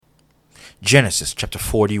Genesis chapter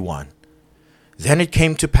 41. Then it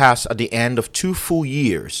came to pass at the end of 2 full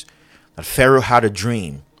years that Pharaoh had a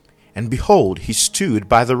dream, and behold, he stood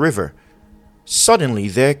by the river. Suddenly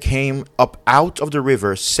there came up out of the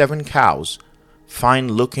river 7 cows, fine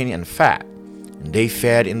looking and fat, and they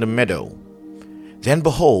fed in the meadow. Then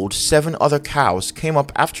behold, 7 other cows came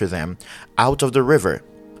up after them out of the river,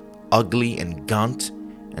 ugly and gaunt,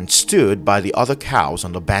 and stood by the other cows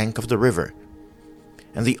on the bank of the river.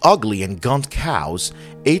 And the ugly and gaunt cows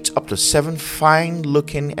ate up the 7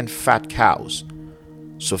 fine-looking and fat cows.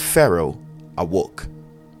 So Pharaoh awoke.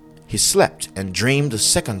 He slept and dreamed the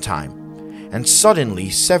second time, and suddenly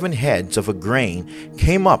 7 heads of a grain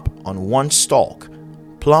came up on one stalk,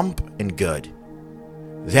 plump and good.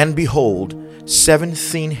 Then behold, 7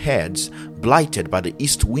 thin heads, blighted by the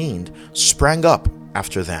east wind, sprang up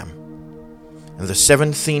after them. And the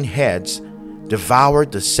 7 thin heads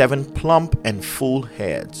devoured the 7 plump and full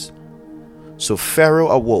heads. So Pharaoh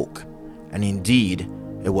awoke, and indeed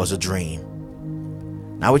it was a dream.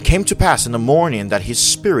 Now it came to pass in the morning that his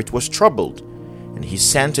spirit was troubled, and he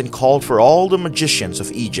sent and called for all the magicians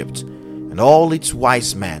of Egypt, and all its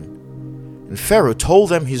wise men. And Pharaoh told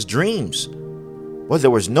them his dreams, but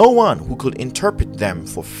there was no one who could interpret them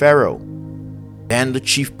for Pharaoh. Then the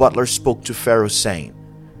chief butler spoke to Pharaoh, saying,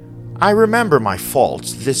 I remember my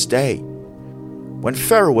faults this day, when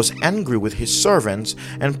Pharaoh was angry with his servants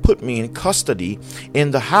and put me in custody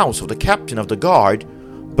in the house of the captain of the guard.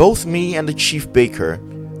 Both me and the chief baker,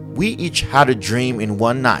 we each had a dream in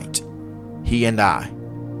one night, he and I.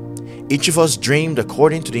 Each of us dreamed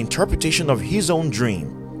according to the interpretation of his own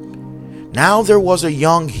dream. Now there was a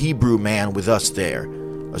young Hebrew man with us there,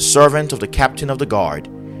 a servant of the captain of the guard,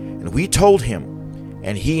 and we told him,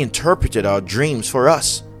 and he interpreted our dreams for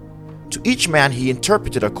us. To each man he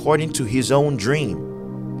interpreted according to his own dream.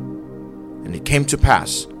 And it came to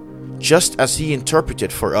pass, just as he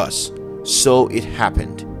interpreted for us, so it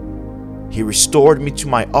happened. He restored me to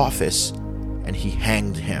my office, and he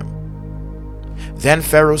hanged him. Then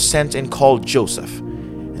Pharaoh sent and called Joseph,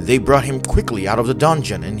 and they brought him quickly out of the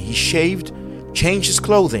dungeon, and he shaved, changed his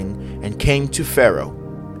clothing, and came to Pharaoh.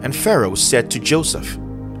 And Pharaoh said to Joseph,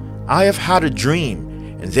 I have had a dream,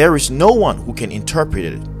 and there is no one who can interpret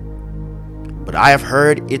it. But I have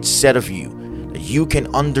heard it said of you that you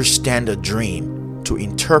can understand a dream to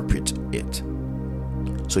interpret it.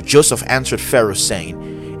 So Joseph answered Pharaoh,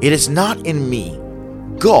 saying, It is not in me.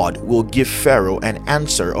 God will give Pharaoh an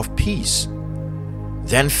answer of peace.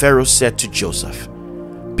 Then Pharaoh said to Joseph,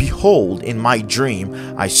 Behold, in my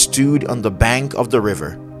dream I stood on the bank of the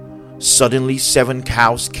river. Suddenly 7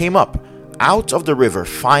 cows came up out of the river,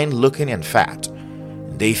 fine looking and fat,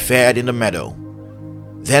 and they fed in the meadow.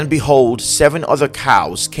 Then behold, 7 other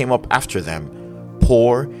cows came up after them,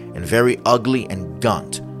 poor and very ugly and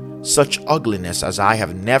gaunt, such ugliness as I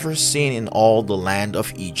have never seen in all the land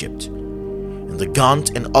of Egypt. And the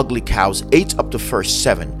gaunt and ugly cows ate up the first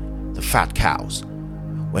 7, the fat cows.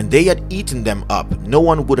 When they had eaten them up, no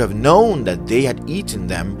one would have known that they had eaten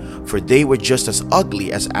them, for they were just as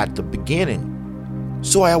ugly as at the beginning.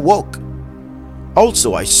 So I awoke.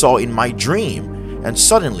 Also I saw in my dream, and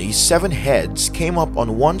suddenly 7 heads came up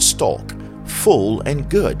on one stalk, full and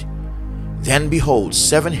good. Then behold,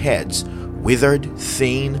 7 heads, withered,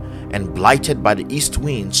 thin, and blighted by the east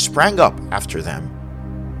wind, sprang up after them.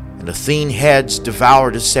 And the thin heads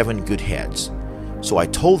devoured the 7 good heads. So I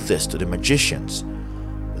told this to the magicians,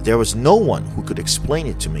 but there was no one who could explain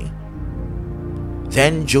it to me.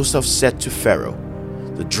 Then Joseph said to Pharaoh,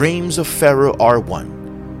 The dreams of Pharaoh are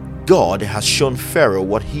one. God has shown Pharaoh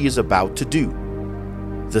what he is about to do.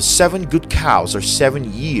 The 7 good cows are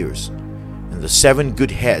 7 years, and the 7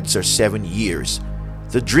 good heads are 7 years.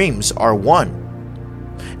 The dreams are one.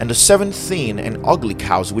 And the 7 thin and ugly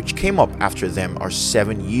cows which came up after them are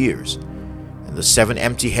 7 years. And the 7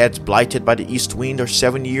 empty heads blighted by the east wind are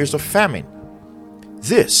 7 years of famine.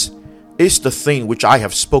 This is the thing which I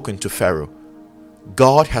have spoken to Pharaoh.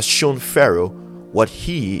 God has shown Pharaoh what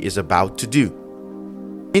he is about to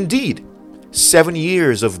do. Indeed, 7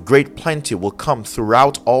 years of great plenty will come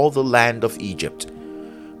throughout all the land of Egypt.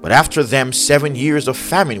 But after them 7 years of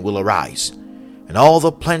famine will arise, and all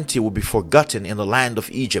the plenty will be forgotten in the land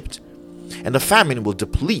of Egypt, and the famine will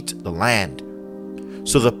deplete the land.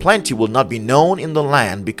 So the plenty will not be known in the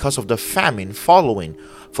land because of the famine following,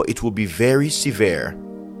 for it will be very severe.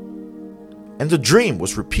 And the dream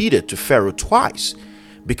was repeated to Pharaoh twice,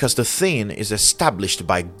 because the thing is established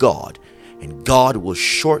by God, and God will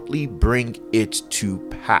shortly bring it to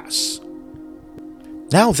pass.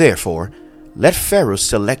 Now therefore, let Pharaoh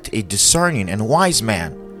select a discerning and wise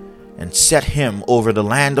man, and set him over the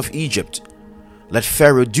land of Egypt. Let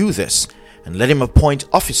Pharaoh do this, and let him appoint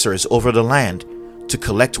officers over the land to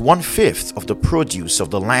collect 1/5 of the produce of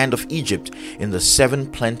the land of Egypt in the 7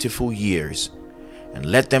 plentiful years. And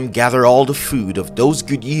let them gather all the food of those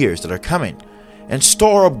good years that are coming, and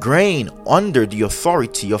store up grain under the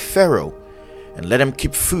authority of Pharaoh, and let him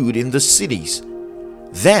keep food in the cities.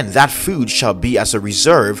 Then that food shall be as a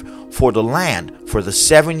reserve for the land for the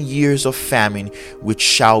 7 years of famine which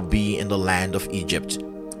shall be in the land of Egypt,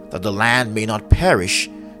 that the land may not perish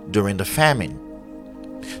during the famine.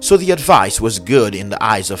 So the advice was good in the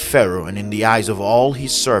eyes of Pharaoh and in the eyes of all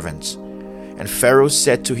his servants. And Pharaoh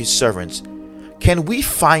said to his servants, "Can we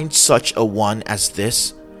find such a one as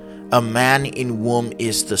this, a man in whom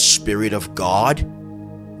is the Spirit of God?"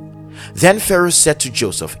 Then Pharaoh said to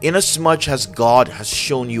Joseph, "Inasmuch as God has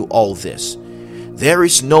shown you all this, there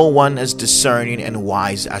is no one as discerning and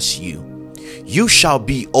wise as you. You shall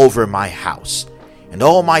be over my house, and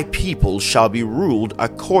all my people shall be ruled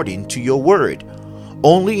according to your word.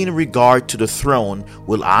 Only in regard to the throne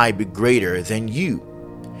will I be greater than you."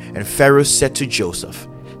 And Pharaoh said to Joseph,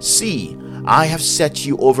 "See, I have set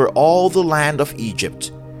you over all the land of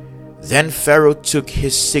Egypt." Then Pharaoh took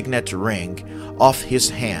his signet ring off his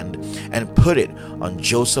hand and put it on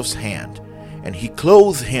Joseph's hand, and he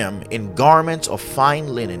clothed him in garments of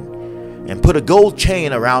fine linen, and put a gold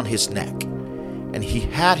chain around his neck. And he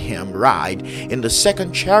had him ride in the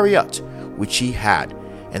second chariot which he had,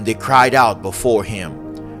 and they cried out before him,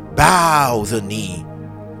 "Bow the knee."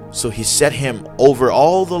 So he set him over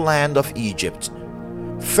all the land of Egypt.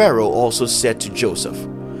 Pharaoh also said to Joseph,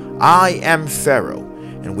 "I am Pharaoh,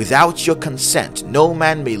 and without your consent no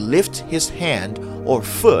man may lift his hand or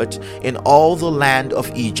foot in all the land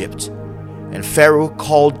of Egypt." And Pharaoh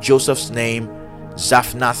called Joseph's name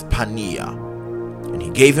Zaphnath-Paneah, and he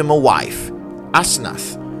gave him a wife,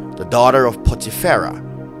 Asenath, the daughter of Potipharah,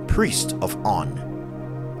 priest of On.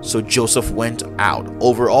 So Joseph went out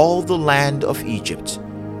over all the land of Egypt.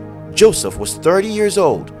 Joseph was 30 years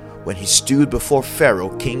old when he stood before Pharaoh,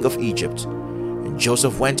 king of Egypt. And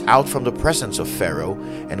Joseph went out from the presence of Pharaoh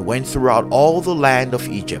and went throughout all the land of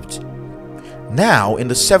Egypt. Now in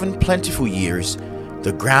the 7 plentiful years,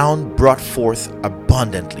 the ground brought forth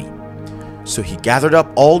abundantly. So he gathered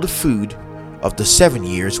up all the food of the 7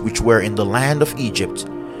 years which were in the land of Egypt,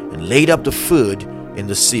 and laid up the food in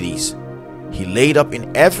the cities. He laid up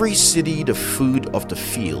in every city the food of the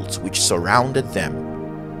fields which surrounded them.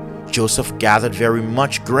 Joseph gathered very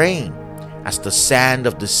much grain, as the sand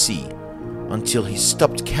of the sea, until he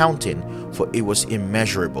stopped counting, for it was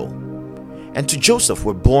immeasurable. And to Joseph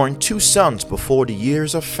were born 2 sons before the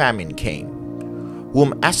years of famine came,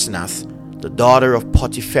 whom Asenath, the daughter of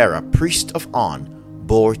Potipharah, priest of On,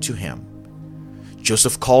 bore to him.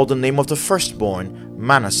 Joseph called the name of the firstborn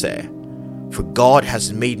Manasseh, for God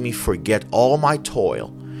has made me forget all my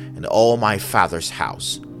toil and all my father's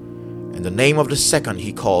house. And the name of the second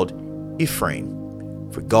he called Ephraim,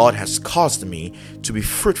 for God has caused me to be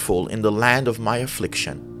fruitful in the land of my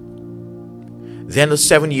affliction. Then the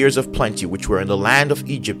 7 years of plenty which were in the land of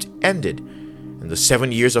Egypt ended, and the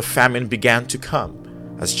 7 years of famine began to come,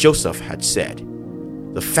 as Joseph had said.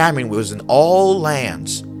 The famine was in all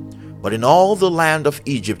lands, but in all the land of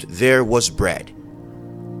Egypt there was bread.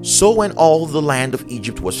 So when all the land of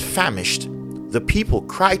Egypt was famished, the people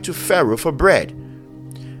cried to Pharaoh for bread.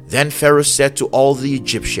 Then Pharaoh said to all the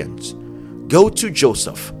Egyptians, "Go to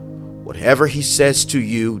Joseph. Whatever he says to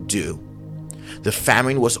you, do." The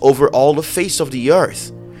famine was over all the face of the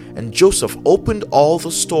earth, and Joseph opened all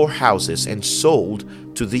the storehouses and sold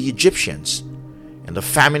to the Egyptians. And the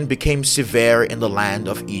famine became severe in the land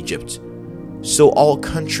of Egypt. So all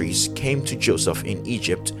countries came to Joseph in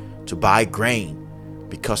Egypt to buy grain,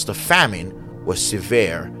 because the famine was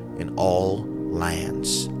severe in all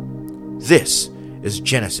lands. This is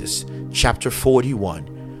Genesis chapter 41.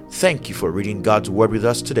 Thank you for reading God's Word with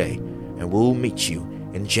us today, and we'll meet you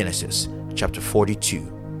in Genesis chapter 42.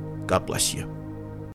 God bless you.